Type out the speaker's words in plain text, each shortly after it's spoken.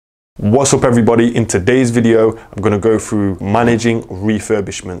What's up everybody? In today's video, I'm going to go through managing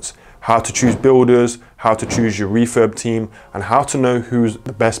refurbishments, how to choose builders, how to choose your refurb team, and how to know who's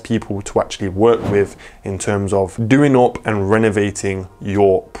the best people to actually work with in terms of doing up and renovating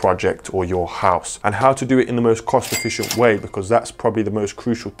your project or your house, and how to do it in the most cost efficient way, because that's probably the most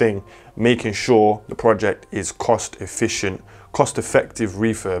crucial thing, making sure the project is cost efficient, cost effective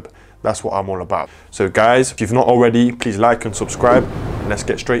refurb. That's what I'm all about. So guys, if you've not already, please like and subscribe, and let's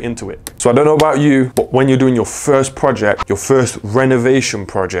get straight into it. So I don't know about you, but when you're doing your first project, your first renovation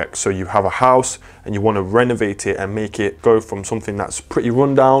project, so you have a house and you want to renovate it and make it go from something that's pretty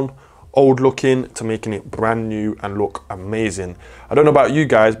rundown, old looking, to making it brand new and look amazing. I don't know about you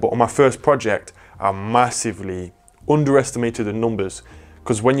guys, but on my first project, I massively underestimated the numbers,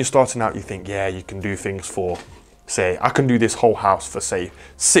 because when you're starting out, you think, yeah, you can do things for, say, I can do this whole house for, say,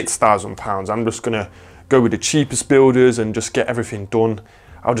 £6,000. I'm just gonna go with the cheapest builders and just get everything done.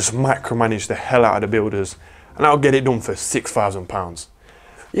 I'll just micromanage the hell out of the builders and I'll get it done for £6,000.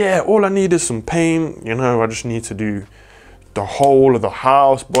 Yeah, all I need is some paint, you know, I just need to do the whole of the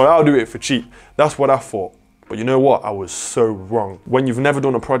house, but I'll do it for cheap. That's what I thought. But you know what? I was so wrong. When you've never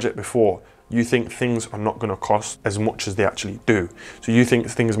done a project before, you think things are not gonna cost as much as they actually do. So you think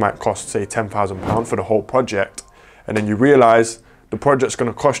things might cost, say, £10,000 for the whole project, and then you realize the project's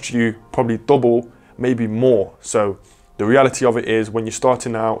gonna cost you probably double, maybe more. So the reality of it is, when you're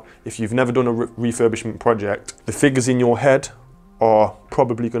starting out, if you've never done a refurbishment project, the figures in your head are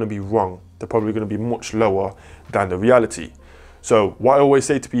probably gonna be wrong. They're probably gonna be much lower than the reality. So what I always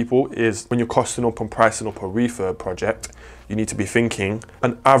say to people is, when you're costing up and pricing up a refurb project, you need to be thinking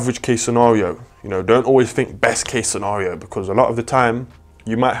an average case scenario. You know, don't always think best case scenario, because a lot of the time,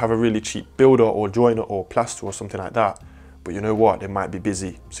 you might have a really cheap builder or joiner or plasterer or something like that, but you know what, they might be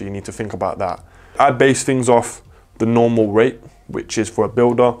busy, so you need to think about that. I base things off the normal rate, which is for a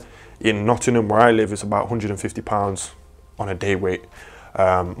builder. In Nottingham, where I live, it's about £150 on a day rate.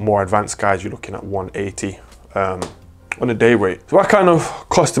 More advanced guys, you're looking at 180 on a day rate. So I kind of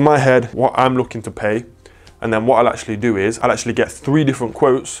cost in my head what I'm looking to pay, and then what I'll actually do is I'll actually get 3 different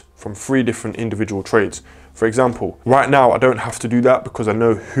quotes from 3 different individual trades. For example, right now I don't have to do that because I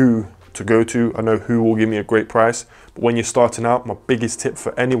know who to go to, I know who will give me a great price. But when you're starting out, my biggest tip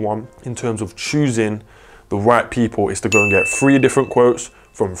for anyone in terms of choosing the right people is to go and get 3 different quotes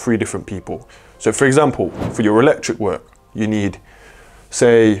from 3 different people. So for example, for your electric work, you need,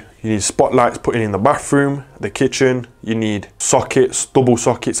 say, you need spotlights putting in the bathroom, the kitchen, you need sockets, double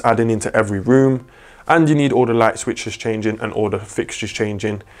sockets adding into every room, and you need all the light switches changing and all the fixtures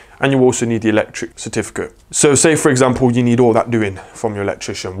changing, and you also need the electric certificate. So say for example, you need all that doing from your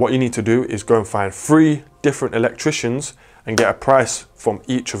electrician. What you need to do is go and find 3 different electricians and get a price from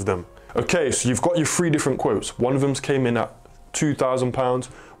each of them. Okay, so you've got your 3 different quotes. One of them's came in at £2,000,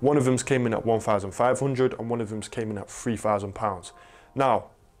 one of them's came in at £1,500, and one of them's came in at £3,000.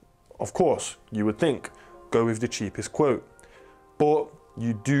 Now, of course, you would think, go with the cheapest quote, but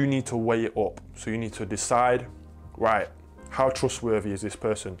you do need to weigh it up. So you need to decide, right, how trustworthy is this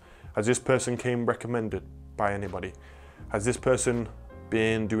person? Has this person came recommended by anybody? Has this person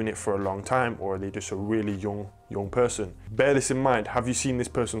been doing it for a long time, or are they just a really young person? Bear this in mind. Have you seen this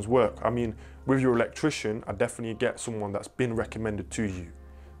person's work? I mean, with your electrician, I definitely get someone that's been recommended to you.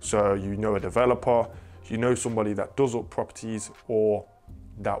 So you know a developer, you know somebody that does up properties or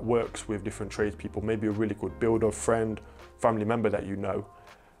that works with different tradespeople, maybe a really good builder, friend, family member that you know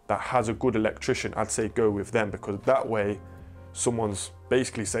that has a good electrician. I'd say go with them, because that way someone's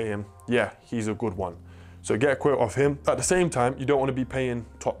basically saying, yeah, he's a good one. So get a quote off him. At the same time, you don't want to be paying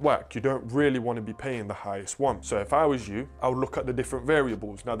top whack. You don't really want to be paying the highest one. So if I was you, I would look at the different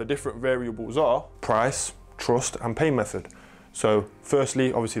variables. Now the different variables are price, trust, and pay method. So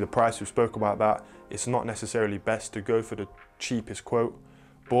firstly, obviously the price, we spoke about that. It's not necessarily best to go for the cheapest quote,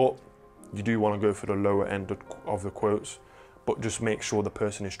 but you do want to go for the lower end of the quotes, but just make sure the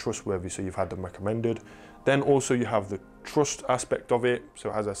person is trustworthy, so you've had them recommended. Then also you have the trust aspect of it.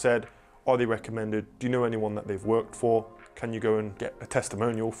 So as I said, are they recommended? Do you know anyone that they've worked for? Can you go and get a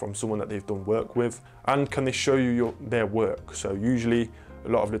testimonial from someone that they've done work with? And can they show you their work? So usually, a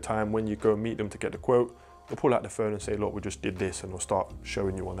lot of the time when you go and meet them to get the quote, they'll pull out the phone and say, look, we just did this, and they'll start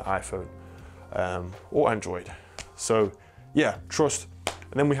showing you on the iPhone or Android. So yeah, trust.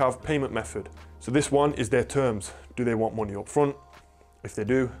 And then we have payment method. So this one is their terms. Do they want money up front? If they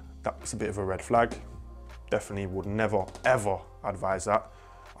do, that's a bit of a red flag. Definitely would never, ever advise that.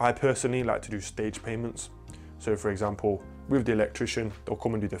 I personally like to do stage payments. So for example, with the electrician, they'll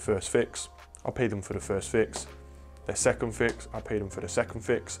come and do their first fix. I'll pay them for the first fix. Their second fix, I'll pay them for the second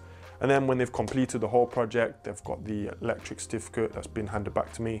fix. And then when they've completed the whole project, they've got the electric certificate that's been handed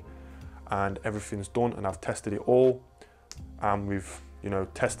back to me, and everything's done and I've tested it all and we've, you know,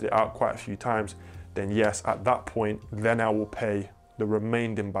 tested it out quite a few times, then yes, at that point, then I will pay the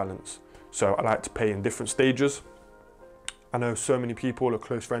remaining balance. So I like to pay in different stages. I know so many people, a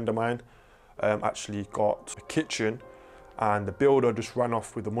close friend of mine, actually got a kitchen and the builder just ran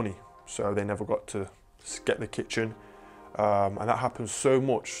off with the money. So they never got to get the kitchen. And that happens so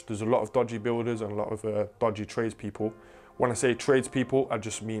much. There's a lot of dodgy builders and a lot of dodgy tradespeople. When I say tradespeople, I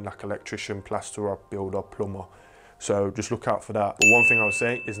just mean like electrician, plasterer, builder, plumber. So just look out for that. But one thing I would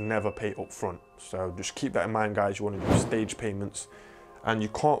say is never pay up front. So just keep that in mind, guys. You want to do stage payments, and you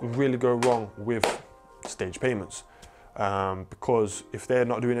can't really go wrong with stage payments, because if they're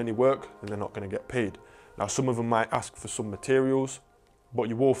not doing any work, then they're not going to get paid. Now, some of them might ask for some materials, but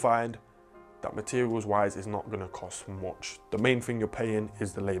you will find that materials wise is not going to cost much. The main thing you're paying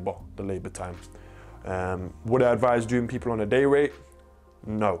is the labor time. Would I advise doing people on a day rate?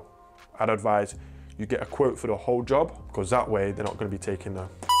 No. I'd advise you get a quote for the whole job, because that way they're not going to be taking the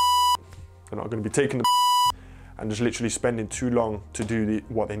and just literally spending too long to do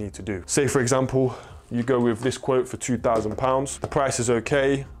what they need to do. Say for example, you go with this quote for £2,000. The price is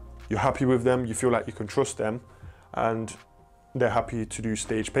okay, you're happy with them, you feel like you can trust them, and they're happy to do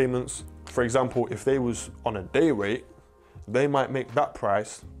stage payments. For example, if they was on a day rate, they might make that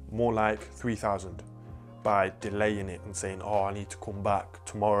price more like 3,000 by delaying it and saying, oh, I need to come back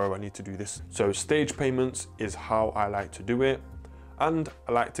tomorrow, I need to do this. So stage payments is how I like to do it. And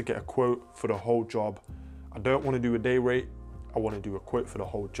I like to get a quote for the whole job. I don't want to do a day rate, I want to do a quote for the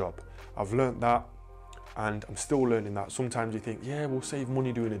whole job. I've learned that, and I'm still learning that. Sometimes you think, yeah, we'll save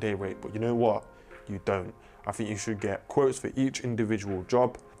money doing a day rate, but you know what? You don't. I think you should get quotes for each individual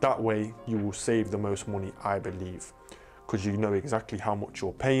job. That way you will save the most money, I believe, because you know exactly how much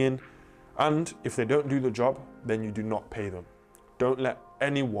you're paying. And if they don't do the job, then you do not pay them. Don't let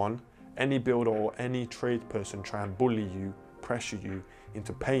anyone, any builder or any trade person try and bully you, pressure you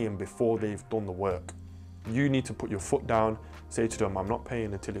into paying before they've done the work. You need to put your foot down, say to them, I'm not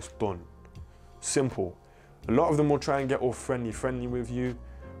paying until it's done. Simple. A lot of them will try and get all friendly with you.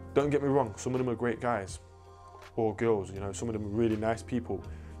 Don't get me wrong, some of them are great guys or girls, you know, some of them are really nice people.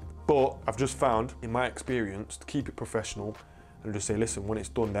 But I've just found, in my experience, to keep it professional and just say, listen, when it's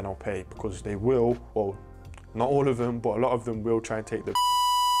done, then I'll pay, because they will, well, not all of them, but a lot of them will try and take the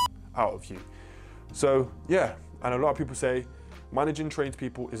out of you. So yeah, and a lot of people say managing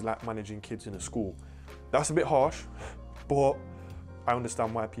tradespeople is like managing kids in a school. That's a bit harsh, but I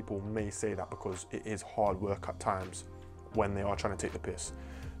understand why people may say that, because it is hard work at times when they are trying to take the piss.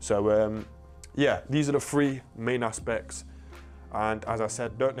 So yeah, these are the three main aspects. And as I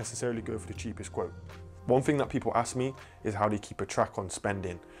said, don't necessarily go for the cheapest quote. One thing that people ask me is, how do you keep a track on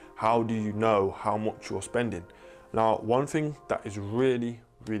spending? How do you know how much you're spending? Now, one thing that is really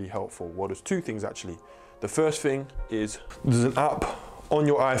helpful, well, there's two things actually. The first thing is, there's an app on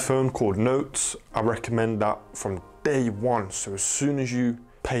your iPhone called Notes. I recommend that from day one. So as soon as you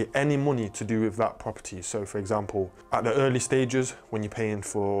pay any money to do with that property, so for example, at the early stages, when you're paying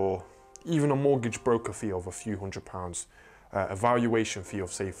for even a mortgage broker fee of a few £100s, a valuation fee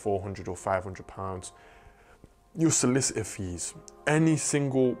of say £400 or £500, your solicitor fees, any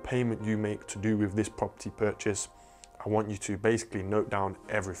single payment you make to do with this property purchase, I want you to basically note down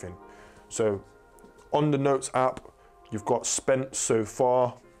everything. So on the Notes app, you've got spent so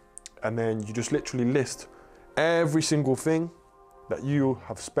far, and then you just literally list every single thing that you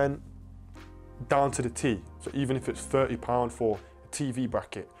have spent down to the T. So even if it's £30 for a TV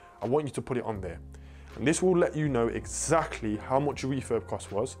bracket, I want you to put it on there. And this will let you know exactly how much your refurb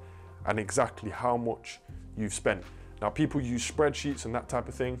cost was and exactly how much you've spent. Now, people use spreadsheets and that type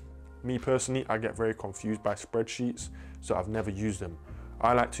of thing. Me personally, I get very confused by spreadsheets, so I've never used them.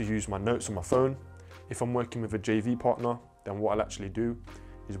 I like to use my notes on my phone. If I'm working with a JV partner, then what I'll actually do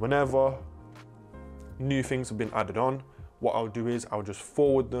is, whenever new things have been added on, what I'll do is I'll just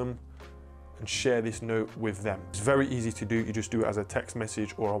forward them and share this note with them. It's very easy to do. You just do it as a text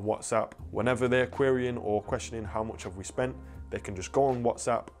message or on WhatsApp. Whenever they're querying or questioning how much have we spent, they can just go on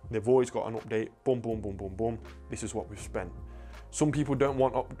WhatsApp. They've always got an update. Boom, boom, boom, boom, boom. This is what we've spent. Some people don't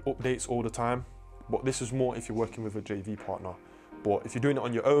want updates all the time, but this is more if you're working with a JV partner. But if you're doing it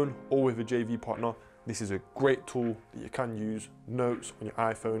on your own or with a JV partner, this is a great tool that you can use. Notes on your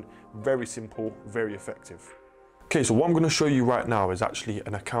iPhone, very simple, very effective. Okay, so what I'm going to show you right now is actually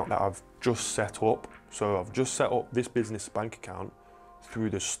an account that I've just set up. So I've just set up this business bank account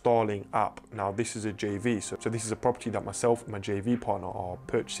through the Starling app. Now this is a JV, so this is a property that myself and my JV partner are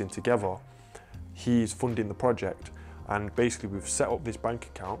purchasing together. He's funding the project, and basically we've set up this bank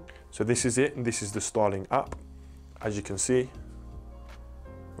account. So this is it, and this is the Starling app. As you can see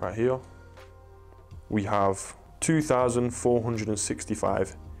right here, we have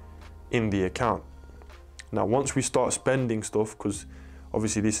 2,465 in the account. Now, once we start spending stuff, because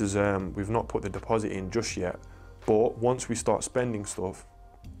obviously this is, we've not put the deposit in just yet, but once we start spending stuff,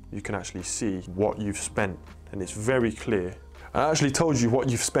 you can actually see what you've spent, and it's very clear. I actually told you what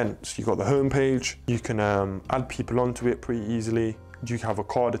you've spent. So you've got the home page, you can add people onto it pretty easily. You have a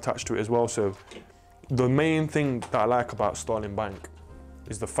card attached to it as well. So the main thing that I like about Starling Bank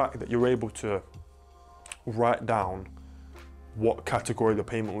is the fact that you're able to write down what category the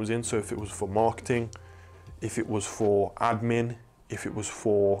payment was in. So if it was for marketing, if it was for admin, if it was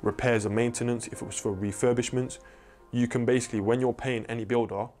for repairs and maintenance, if it was for refurbishments, you can basically, when you're paying any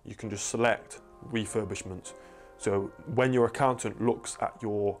builder, you can just select refurbishments. So when your accountant looks at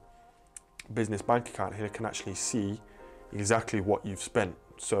your business bank account, he can actually see exactly what you've spent.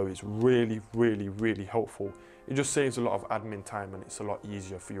 So it's really, really, really helpful. It just saves a lot of admin time, and it's a lot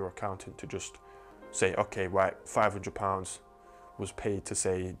easier for your accountant to just say, okay, right, £500 was paid to,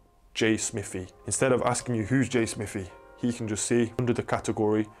 say, J Smithy. Instead of asking you who's J Smithy, he can just see under the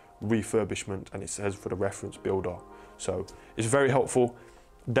category refurbishment, and it says for the reference builder. So it's very helpful.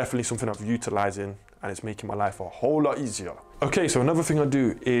 Definitely something I'm utilizing, and it's making my life a whole lot easier. Okay, so another thing I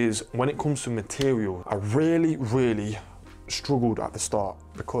do is when it comes to material, I really struggled at the start,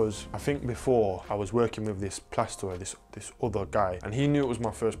 because I think before I was working with this plasterer, this other guy, and he knew it was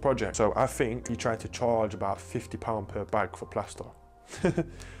my first project. So I think he tried to charge about £50 per bag for plaster.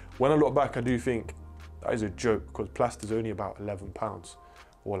 When I look back, I do think that is a joke, because plaster is only about £11.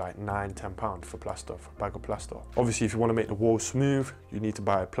 Or like £9–10 for plaster, for a bag of plaster. Obviously, if you want to make the walls smooth, you need to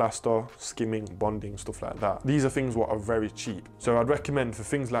buy plaster, skimming, bonding, stuff like that. These are things what are very cheap. So I'd recommend for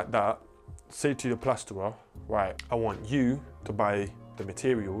things like that, say to the plasterer, right, I want you to buy the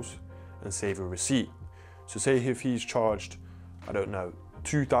materials and save a receipt. So say if he's charged, I don't know,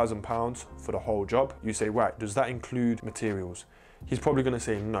 £2,000 for the whole job, you say, right, does that include materials? He's probably going to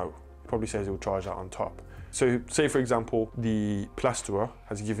say no. He probably says he'll charge that on top. So say for example, the plasterer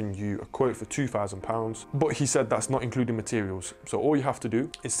has given you a quote for £2,000, but he said that's not including materials. So all you have to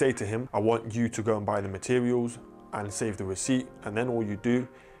do is say to him, I want you to go and buy the materials and save the receipt. And then all you do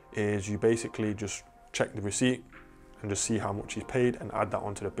is you basically just check the receipt and just see how much he's paid and add that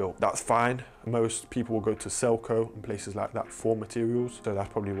onto the bill. That's fine. Most people will go to Selco and places like that for materials. So that's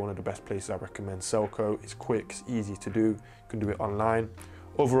probably one of the best places I recommend. Selco, it's quick, it's easy to do. You can do it online.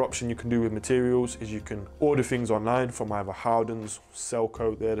 Other option you can do with materials is you can order things online from either Howden's,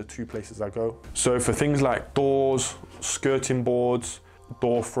 Selco, they're the two places I go. So for things like doors, skirting boards,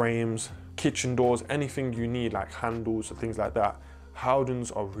 door frames, kitchen doors, anything you need like handles and things like that,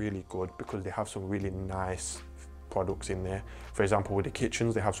 Howden's are really good because they have some really nice products in there. For example, with the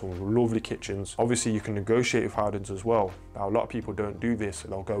kitchens, they have some lovely kitchens. Obviously, you can negotiate with Howden's as well. Now, a lot of people don't do this.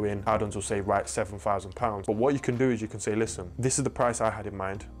 They'll go in, Howden's will say, right, £7,000. But what you can do is you can say, listen, this is the price I had in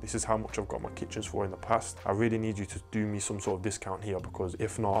mind. This is how much I've got my kitchens for in the past. I really need you to do me some sort of discount here, because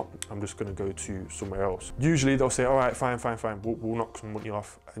if not, I'm just going to go to somewhere else. Usually they'll say, all right, fine. We'll knock some money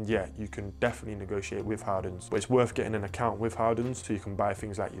off. And yeah, you can definitely negotiate with Howden's. But it's worth getting an account with Howden's so you can buy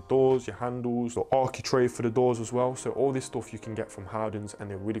things like your doors, your handles, or architrave for the doors as well. So all this stuff you can get from Howden's, and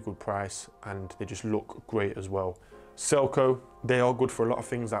they're really good price, and they just look great as well. Selco, they are good for a lot of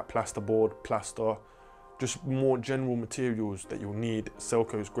things like plasterboard, plaster, just more general materials that you'll need.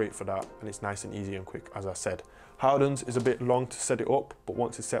 Selco is great for that, and it's nice and easy and quick, as I said. Howden's is a bit long to set it up, but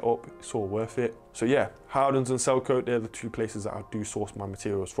once it's set up, it's all worth it. So yeah, Howden's and Selco, they're the two places that I do source my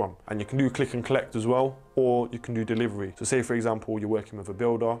materials from. And you can do click and collect as well, or you can do delivery. So say for example, you're working with a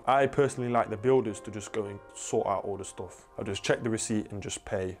builder. I personally like the builders to just go and sort out all the stuff. I'll just check the receipt and just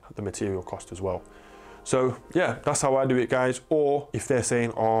pay the material cost as well. So yeah, that's how I do it, guys. Or if they're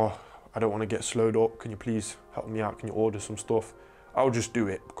saying, oh, I don't want to get slowed up, can you please help me out? Can you order some stuff? I'll just do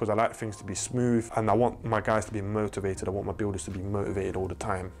it, because I like things to be smooth, and I want my guys to be motivated. I want my builders to be motivated all the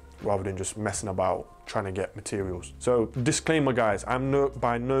time, rather than just messing about trying to get materials. So disclaimer, guys, I'm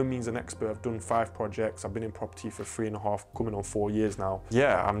by no means an expert. I've done 5 projects. I've been in property for 3.5, coming on 4 years now.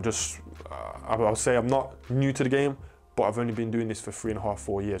 Yeah, I'm just, I'll say I'm not new to the game, but I've only been doing this for 3.5,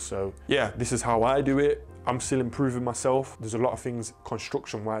 4 years. So yeah, this is how I do it. I'm still improving myself. There's a lot of things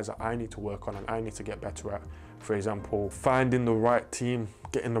construction-wise that I need to work on and I need to get better at. For example, finding the right team,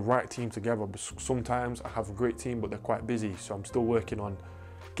 getting the right team together. But sometimes I have a great team, but they're quite busy. So I'm still working on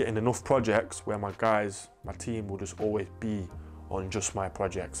getting enough projects where my guys, my team will just always be on just my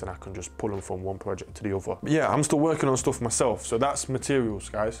projects, and I can just pull them from one project to the other. But yeah, I'm still working on stuff myself. So that's materials,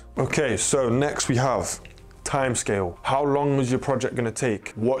 guys. Okay, so next we have Time scale. How long is your project going to take?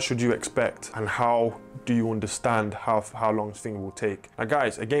 What should you expect? And how do you understand how long this thing will take? Now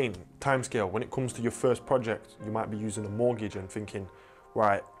guys, again, time scale. When it comes to your first project, you might be using a mortgage and thinking,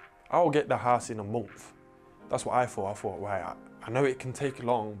 right, I'll get the house in a month. That's what I thought. I thought, right, I know it can take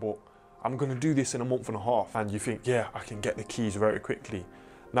long, but I'm going to do this in a month and a half. And you think, yeah, I can get the keys very quickly.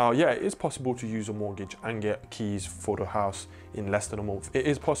 Now, yeah, it is possible to use a mortgage and get keys for the house in less than a month. It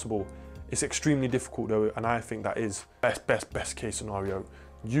is possible. It's extremely difficult though, and I think that is best case scenario.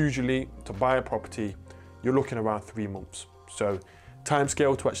 Usually, to buy a property, you're looking around 3 months. So, time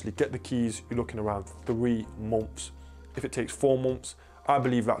scale to actually get the keys, you're looking around 3 months. If it takes 4 months, I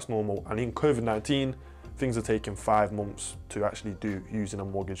believe that's normal. And in COVID-19, things are taking 5 months to actually do using a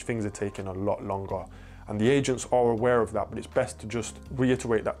mortgage. Things are taking a lot longer. And the agents are aware of that, but it's best to just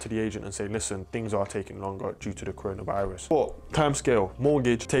reiterate that to the agent and say, listen, things are taking longer due to the coronavirus. But timescale,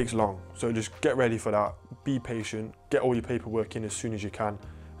 mortgage takes long. So just get ready for that. Be patient, get all your paperwork in as soon as you can,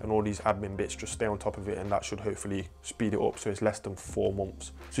 and all these admin bits, just stay on top of it, and that should hopefully speed it up so it's less than 4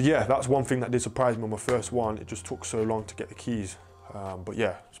 months. So yeah, that's one thing that did surprise me on my first one. It just took so long to get the keys. But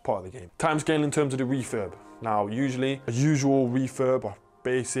yeah, it's part of the game. Timescale in terms of the refurb. Now, usually a usual refurb or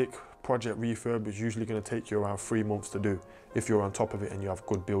basic project refurb is usually going to take you around 3 months to do if you're on top of it and you have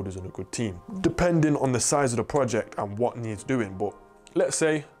good builders and a good team, depending on the size of the project and what needs doing. But let's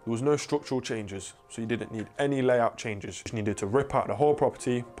say there was no structural changes, so you didn't need any layout changes. You just needed to rip out the whole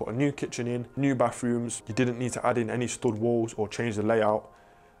property, put a new kitchen in, new bathrooms. You didn't need to add in any stud walls or change the layout.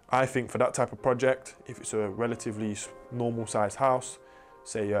 I think for that type of project, if it's a relatively normal sized house,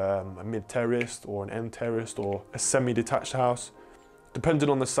 say a mid-terraced or an end-terraced or a semi-detached house, depending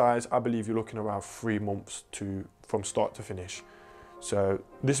on the size, I believe you're looking around 3 months from start to finish. So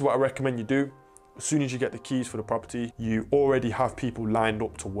this is what I recommend you do. As soon as you get the keys for the property, you already have people lined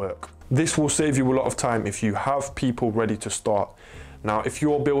up to work. This will save you a lot of time if you have people ready to start. Now, if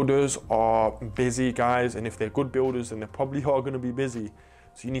your builders are busy, guys, and if they're good builders, then they probably are going to be busy.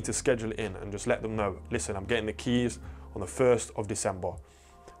 So you need to schedule it in and just let them know, listen, I'm getting the keys on the 1st of December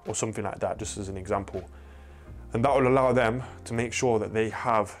or something like that, just as an example. And that will allow them to make sure that they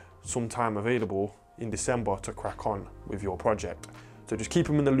have some time available in December to crack on with your project. So just keep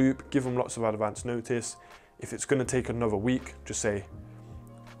them in the loop, give them lots of advance notice. If it's going to take another week, just say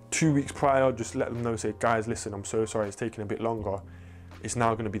 2 weeks prior, just let them know, say, guys, listen, I'm so sorry, it's taking a bit longer. It's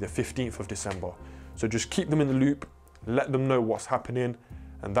now going to be the 15th of December. So just keep them in the loop, let them know what's happening,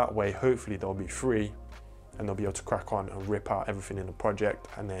 and that way, hopefully they'll be free and they'll be able to crack on and rip out everything in the project,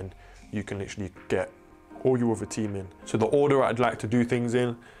 and then you can literally get all your other team in. So the order I'd like to do things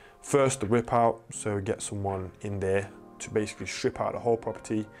in, first the rip out, so get someone in there to basically strip out the whole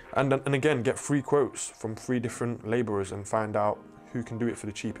property, and again get 3 quotes from 3 different labourers and find out who can do it for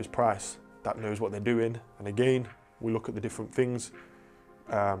the cheapest price, that knows what they're doing. And again, we look at the different things,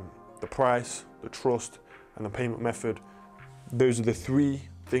 the price, the trust, and the payment method. Those are the 3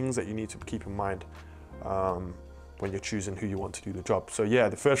 things that you need to keep in mind when you're choosing who you want to do the job. So yeah,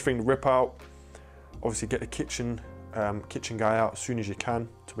 the first thing, the rip out. Obviously get the kitchen guy out as soon as you can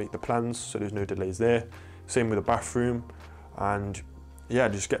to make the plans, so there's no delays there. Same with the bathroom, and yeah,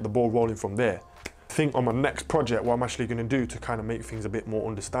 just get the ball rolling from there. I think on my next project, what I'm actually going to do to kind of make things a bit more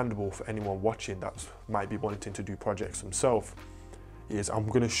understandable for anyone watching that might be wanting to do projects themselves, is I'm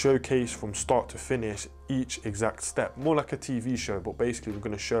going to showcase from start to finish each exact step, more like a TV show, but basically we're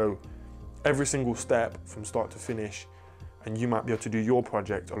going to show every single step from start to finish. And you might be able to do your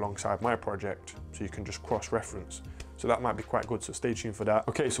project alongside my project, so you can just cross-reference. So that might be quite good, so stay tuned for that.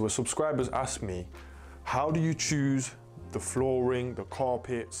 Okay, so a subscriber's asked me, how do you choose the flooring, the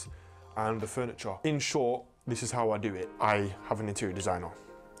carpets, and the furniture? In short, this is how I do it. I have an interior designer.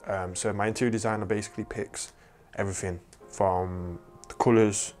 So my interior designer basically picks everything from the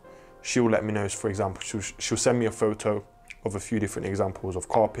colours. She'll let me know, for example, she'll send me a photo of a few different examples of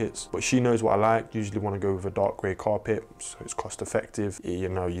carpets, but she knows what I like. Usually want to go with a dark grey carpet, so it's cost effective. You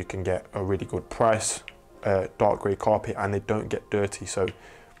know, you can get a really good price, dark grey carpet, and they don't get dirty. So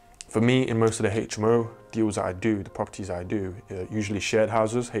for me, in most of the HMO deals that I do, the properties I do, usually shared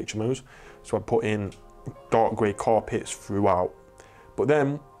houses, HMOs, so I put in dark grey carpets throughout. But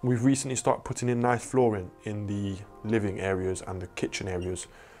then we've recently started putting in nice flooring in the living areas and the kitchen areas.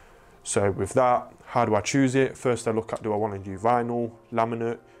 So with that, how do I choose it? First I look at, do I want to do vinyl,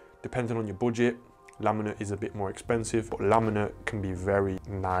 laminate? Depending on your budget, laminate is a bit more expensive, but laminate can be very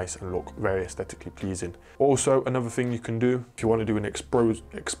nice and look very aesthetically pleasing. Also, another thing you can do, if you want to do an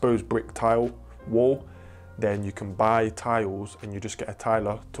exposed brick tile wall, then you can buy tiles and you just get a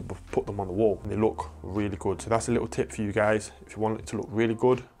tiler to put them on the wall and they look really good. So that's a little tip for you guys if you want it to look really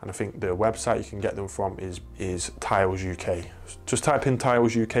good. And I think the website you can get them from is Tiles UK. Just type in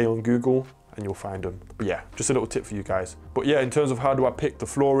Tiles UK on Google and you'll find them. But yeah, just a little tip for you guys. But yeah, in terms of how do I pick the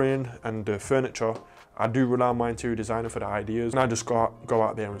flooring and the furniture, I do rely on my interior designer for the ideas, and I just go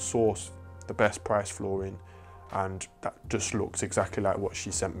out there and source the best price flooring, and that just looks exactly like what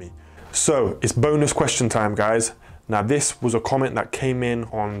she sent me. So it's bonus question time, guys. Now this was a comment that came in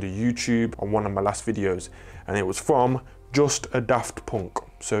on the YouTube on one of my last videos, and it was from Just a Daft Punk.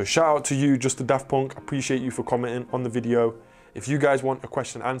 So shout out to you, Just a Daft Punk. I appreciate you for commenting on the video. If you guys want a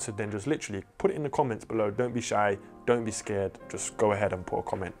question answered, then just literally put it in the comments below. Don't be shy, don't be scared. Just go ahead and put a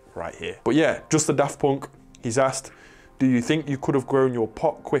comment right here. But yeah, Just a Daft Punk, he's asked, do you think you could have grown your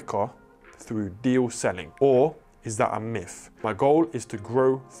pot quicker through deal selling, or is that a myth? My goal is to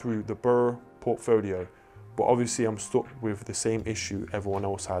grow through the BRRRR portfolio, but obviously I'm stuck with the same issue everyone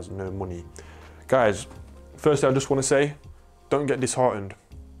else has, no money. Guys, firstly, I just want to say, don't get disheartened.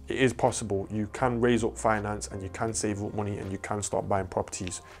 It is possible. You can raise up finance and you can save up money and you can start buying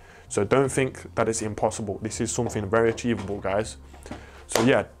properties. So don't think that it's impossible. This is something very achievable, guys. So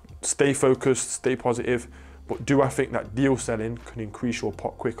yeah, stay focused, stay positive. But do I think that deal selling can increase your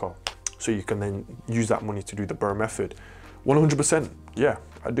pot quicker, so you can then use that money to do the BRRRR method? 100%, yeah,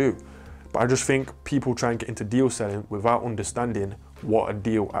 I do. But I just think people try and get into deal selling without understanding what a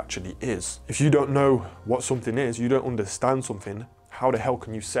deal actually is. If you don't know what something is, you don't understand something, how the hell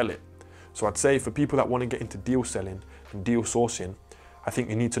can you sell it? So I'd say for people that want to get into deal selling and deal sourcing, I think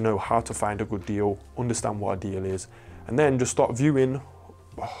you need to know how to find a good deal, understand what a deal is, and then just start viewing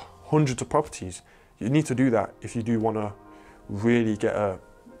hundreds of properties. You need to do that if you do want to really get an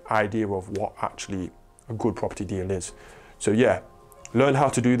idea of what actually a good property deal is. So yeah, learn how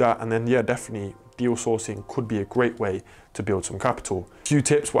to do that, and then yeah, definitely deal sourcing could be a great way to build some capital. A few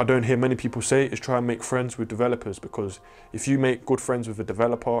tips, what I don't hear many people say is try and make friends with developers, because if you make good friends with a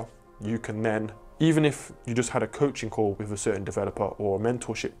developer, you can then, even if you just had a coaching call with a certain developer or a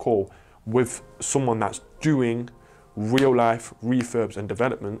mentorship call with someone that's doing real life refurbs and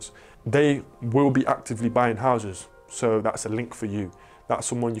developments, they will be actively buying houses. So that's a link for you. That's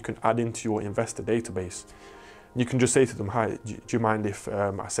someone you can add into your investor database. You can just say to them, hi, do you mind if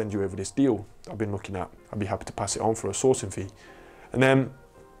I send you over this deal I've been looking at? I'd be happy to pass it on for a sourcing fee. And then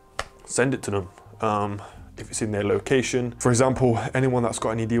send it to them. If it's in their location. For example, anyone that's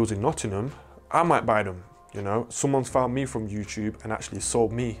got any deals in Nottingham, I might buy them. You know, someone's found me from YouTube and actually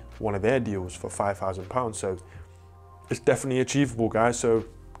sold me one of their deals for £5,000. So it's definitely achievable, guys. So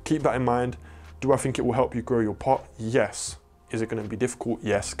keep that in mind. Do I think it will help you grow your pot? Yes. Is it going to be difficult?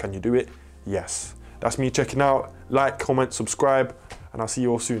 Yes. Can you do it? Yes. That's me checking out. Like, comment, subscribe, and I'll see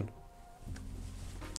you all soon.